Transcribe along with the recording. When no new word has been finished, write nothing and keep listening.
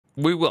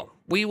We will.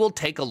 We will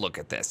take a look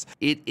at this.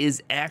 It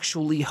is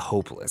actually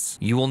hopeless.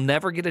 You will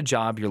never get a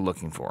job you're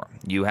looking for.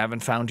 You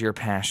haven't found your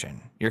passion.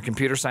 Your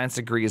computer science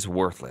degree is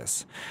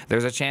worthless.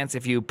 There's a chance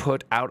if you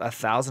put out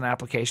 1,000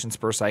 applications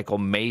per cycle,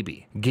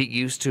 maybe. Get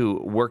used to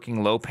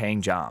working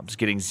low-paying jobs,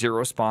 getting zero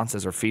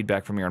responses or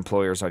feedback from your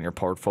employers on your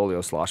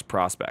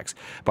portfolio/prospects.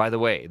 By the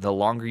way, the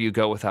longer you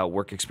go without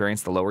work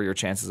experience, the lower your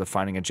chances of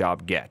finding a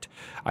job get.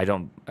 I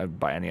don't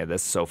buy any of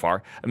this so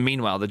far.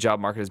 Meanwhile, the job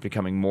market is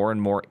becoming more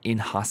and more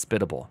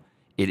inhospitable.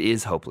 It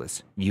is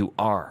hopeless. You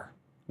are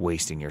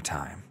wasting your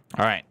time.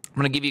 All right, I'm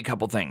going to give you a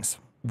couple things.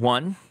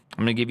 One,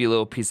 I'm going to give you a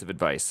little piece of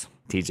advice.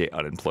 TJ,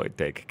 unemployed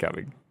take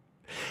coming.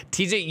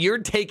 TJ, your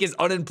take is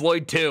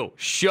unemployed too.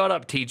 Shut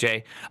up,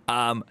 TJ.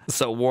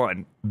 So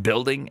one,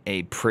 building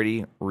a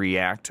pretty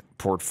React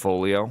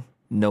portfolio,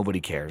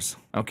 nobody cares,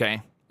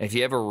 okay? If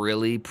you have a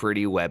really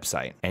pretty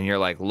website and you're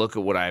like, look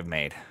at what I've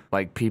made,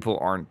 like people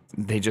aren't,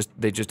 they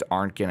just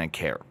aren't going to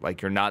care.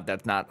 Like you're not,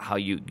 that's not how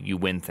you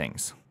win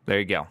things. There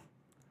you go.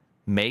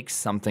 Make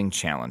something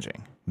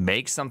challenging.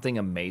 Make something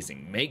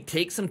amazing.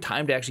 Take some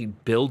time to actually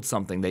build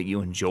something that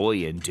you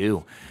enjoy and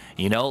do.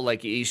 You know,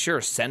 like,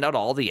 sure, send out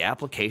all the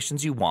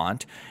applications you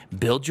want.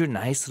 Build your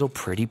nice little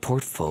pretty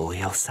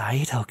portfolio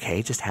site,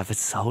 okay? Just have it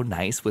so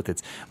nice with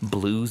its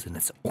blues and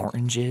its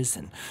oranges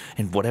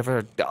and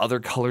whatever other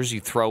colors you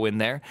throw in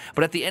there.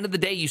 But at the end of the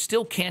day, you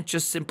still can't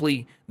just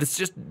simply, that's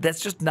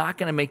just not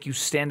going to make you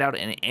stand out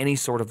in any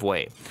sort of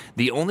way.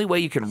 The only way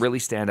you can really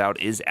stand out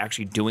is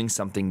actually doing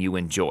something you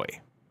enjoy.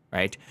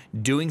 Right?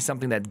 Doing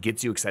something that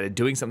gets you excited,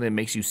 doing something that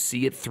makes you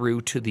see it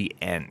through to the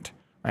end,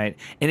 right?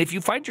 And if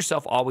you find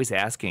yourself always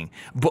asking,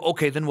 but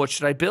okay, then what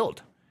should I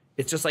build?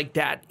 It's just like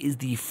that is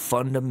the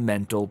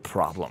fundamental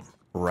problem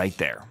right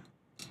there.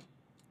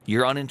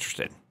 You're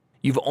uninterested.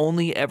 You've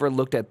only ever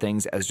looked at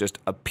things as just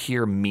a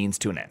pure means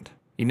to an end.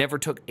 You never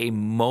took a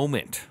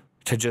moment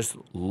to just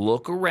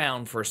look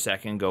around for a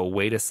second and go,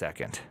 wait a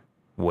second,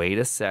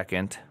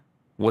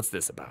 what's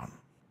this about?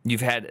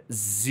 You've had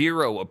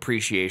zero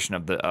appreciation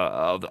of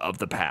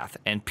the path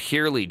and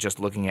purely just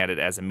looking at it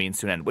as a means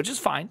to an end, which is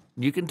fine.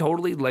 You can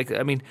totally, like,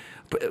 I mean,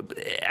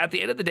 at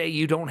the end of the day,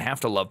 you don't have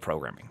to love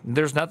programming.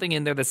 There's nothing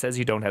in there that says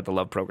you don't have to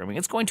love programming.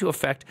 It's going to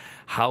affect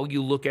how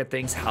you look at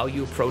things, how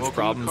you approach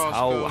problems,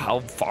 how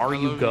far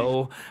you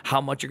go,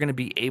 how much you're going to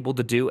be able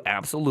to do.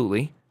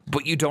 Absolutely.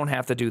 But you don't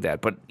have to do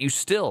that. But you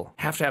still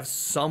have to have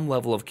some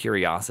level of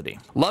curiosity.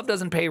 Love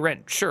doesn't pay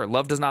rent. Sure,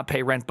 love does not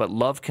pay rent, but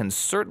love can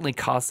certainly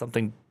cause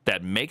something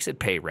that makes it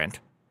pay rent,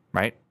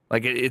 right?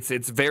 Like it's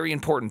very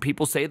important.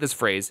 People say this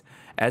phrase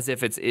as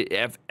if it's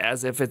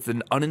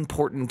an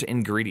unimportant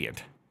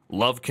ingredient.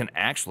 Love can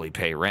actually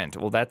pay rent.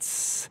 Well,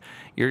 that's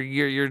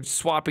you're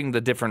swapping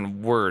the different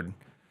word.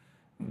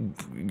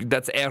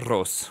 That's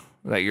eros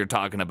that you're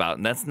talking about,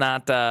 and that's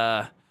not.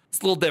 It's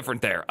a little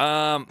different there.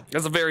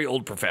 That's a very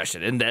old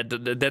profession, and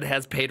that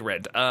has paid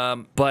rent.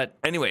 But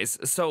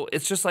anyways, so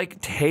it's just like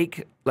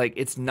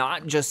it's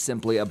not just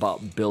simply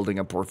about building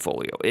a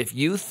portfolio. If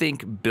you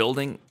think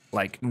building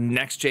like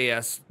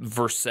Next.js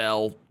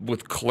Vercel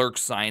with clerk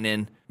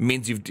sign-in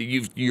means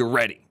you're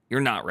ready.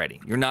 You're not ready.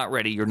 You're not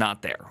ready. You're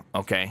not there.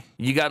 Okay.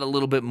 You got a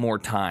little bit more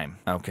time.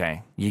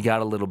 Okay. You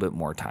got a little bit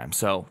more time.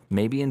 So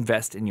maybe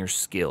invest in your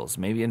skills.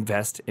 Maybe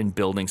invest in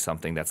building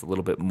something that's a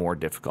little bit more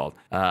difficult.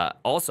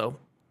 Also,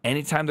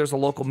 anytime there's a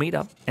local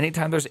meetup,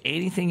 anytime there's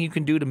anything you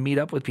can do to meet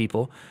up with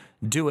people,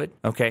 do it.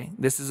 Okay,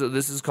 this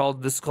is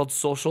called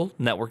social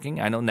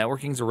networking. I know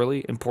networking is a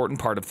really important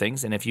part of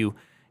things, and if you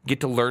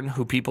get to learn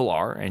who people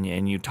are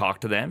and you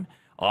talk to them,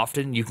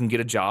 often you can get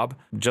a job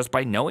just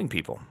by knowing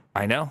people.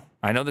 I know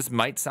this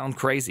might sound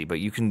crazy, but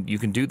you can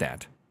do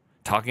that.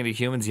 Talking to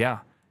humans, yeah.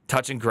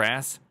 Touching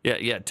grass,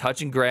 yeah.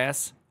 Touching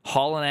grass,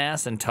 hauling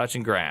ass, and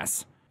touching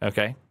grass.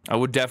 Okay, I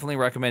would definitely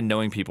recommend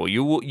knowing people.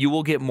 You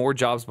will get more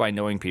jobs by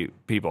knowing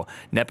people.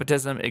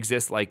 Nepotism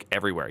exists like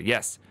everywhere.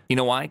 Yes. You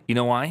know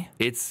why?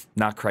 It's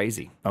not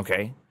crazy.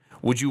 Okay.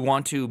 Would you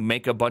want to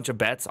make a bunch of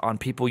bets on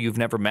people you've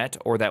never met,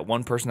 or that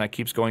one person that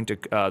keeps going to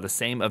the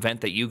same event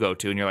that you go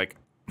to, and you're like,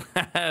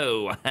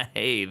 oh,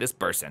 hey, this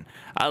person,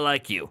 I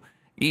like you.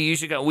 You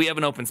should go. We have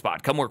an open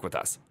spot. Come work with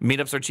us.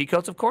 Meetups are cheat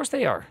codes? Of course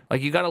they are.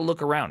 Like, you got to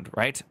look around,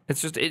 right?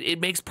 It's just it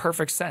makes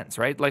perfect sense,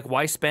 right? Like,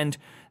 why spend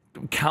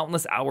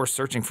countless hours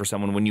searching for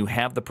someone when you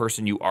have the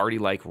person you already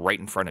like right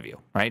in front of you,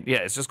 right? Yeah,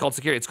 it's just called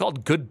security. It's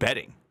called good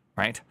betting,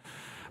 right?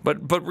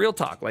 But real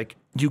talk, like,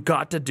 you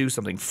got to do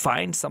something.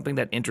 Find something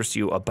that interests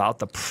you about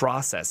the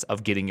process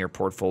of getting your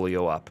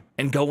portfolio up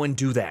and go and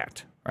do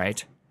that,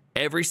 right?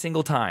 Every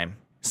single time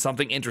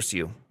something interests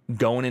you,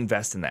 go and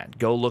invest in that.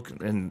 Go look,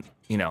 and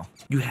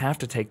you have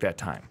to take that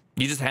time.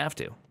 You just have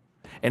to.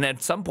 And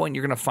at some point,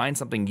 you're going to find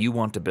something you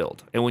want to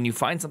build. And when you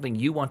find something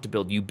you want to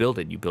build, you build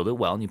it. You build it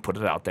well, and you put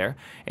it out there,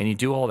 and you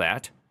do all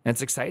that, and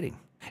it's exciting.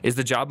 Is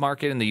the job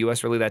market in the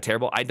U.S. really that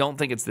terrible? I don't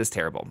think it's this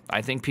terrible.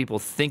 I think people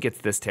think it's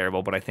this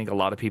terrible, but I think a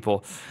lot of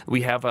people,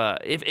 we have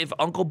if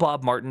Uncle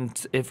Bob Martin,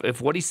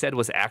 if what he said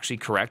was actually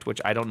correct,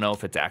 which I don't know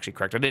if it's actually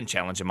correct. I didn't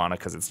challenge him on it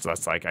because it's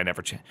just like I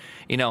never,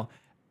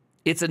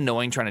 it's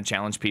annoying trying to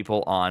challenge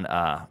people on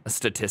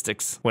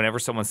statistics. Whenever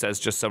someone says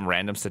just some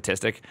random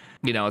statistic,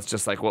 you know, it's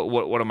just like,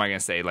 what am I going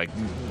to say? Like,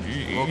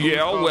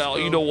 yeah, well,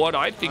 you know what?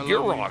 I think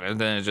you're wrong. And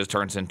then it just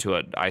turns into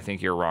a I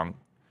think you're wrong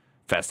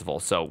festival.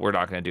 So we're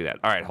not going to do that.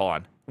 All right, hold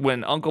on.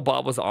 When Uncle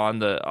Bob was on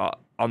the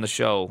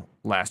show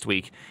last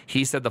week,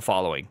 he said the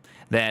following,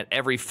 that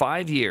every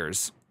 5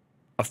 years,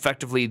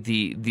 effectively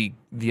the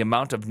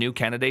amount of new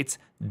candidates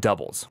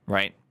doubles,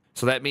 right?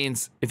 So that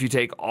means if you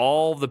take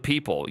all the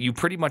people, you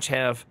pretty much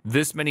have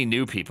this many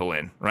new people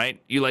in,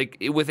 right? You like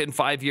within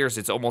 5 years,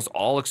 it's almost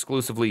all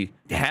exclusively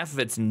half of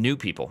it's new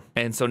people.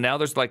 And so now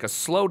there's like a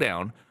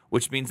slowdown,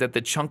 which means that the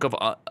chunk of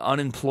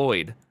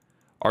unemployed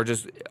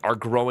are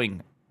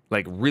growing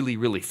like really,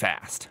 really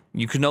fast.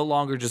 You can no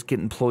longer just get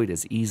employed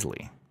as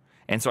easily.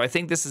 And so I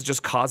think this is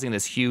just causing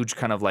this huge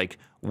kind of like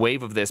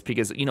wave of this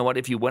because, you know what,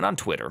 if you went on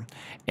Twitter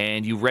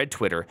and you read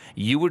Twitter,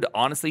 you would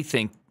honestly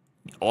think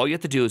all you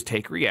have to do is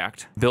take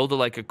React, build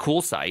like a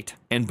cool site,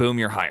 and boom,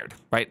 you're hired,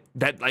 right?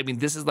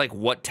 This is like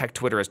what tech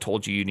Twitter has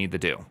told you need to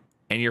do.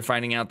 And you're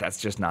finding out that's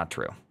just not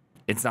true.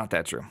 It's not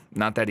that true.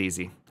 Not that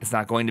easy. It's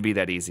not going to be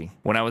that easy.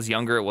 When I was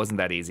younger, it wasn't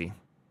that easy,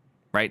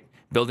 right?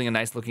 Building a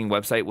nice looking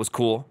website was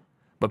cool,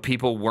 but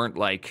people weren't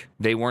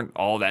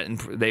all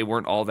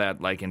that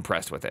like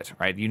impressed with it,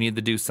 right? You need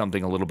to do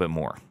something a little bit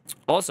more.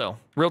 Also,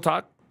 real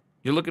talk,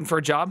 you're looking for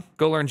a job?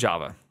 Go learn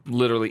Java.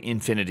 Literally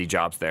infinity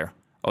jobs there.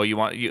 Oh,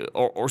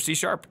 or C#?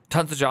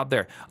 Tons of job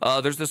there.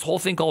 There's this whole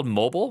thing called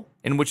mobile,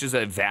 in which is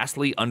a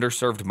vastly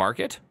underserved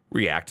market.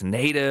 React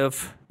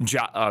Native,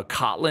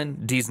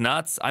 Kotlin, these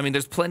nuts. I mean,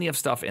 there's plenty of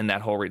stuff in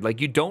that whole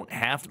like you don't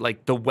have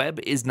like the web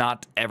is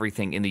not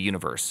everything in the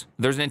universe.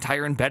 There's an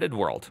entire embedded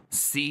world.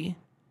 C/Rust/Zig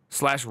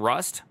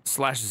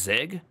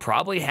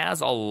probably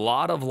has a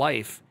lot of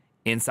life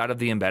inside of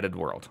the embedded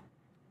world.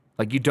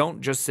 Like you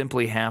don't just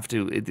simply have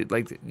to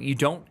you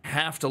don't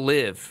have to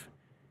live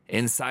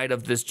inside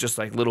of this just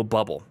like little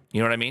bubble.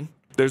 You know what I mean?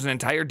 There's an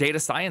entire data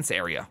science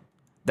area.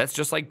 That's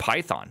just like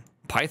Python.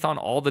 Python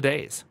all the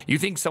days. You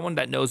think someone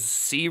that knows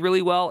C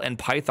really well and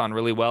Python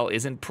really well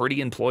isn't pretty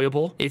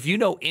employable? If you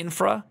know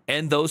infra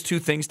and those two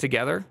things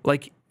together,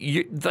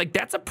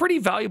 that's a pretty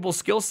valuable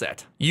skill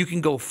set. You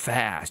can go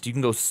fast, you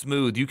can go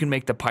smooth, you can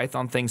make the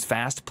Python things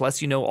fast,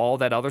 plus you know all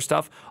that other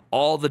stuff.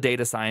 All the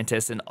data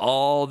scientists and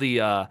all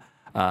the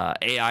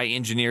AI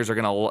engineers are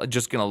gonna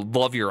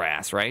love your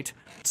ass, right?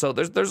 So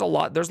there's a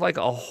lot, there's like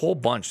a whole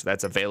bunch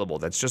that's available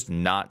that's just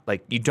not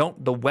like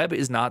the web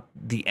is not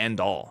the end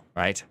all,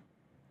 right?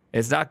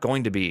 It's not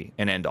going to be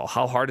an end all.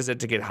 How hard is it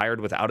to get hired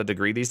without a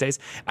degree these days?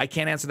 I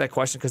can't answer that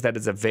question because that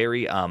is a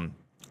very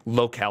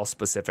locale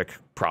specific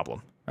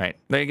problem, right?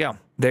 There you go.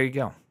 There you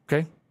go.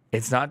 Okay.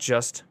 It's not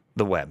just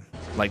the web.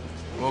 Like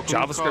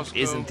JavaScript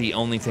isn't the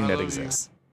only thing that exists.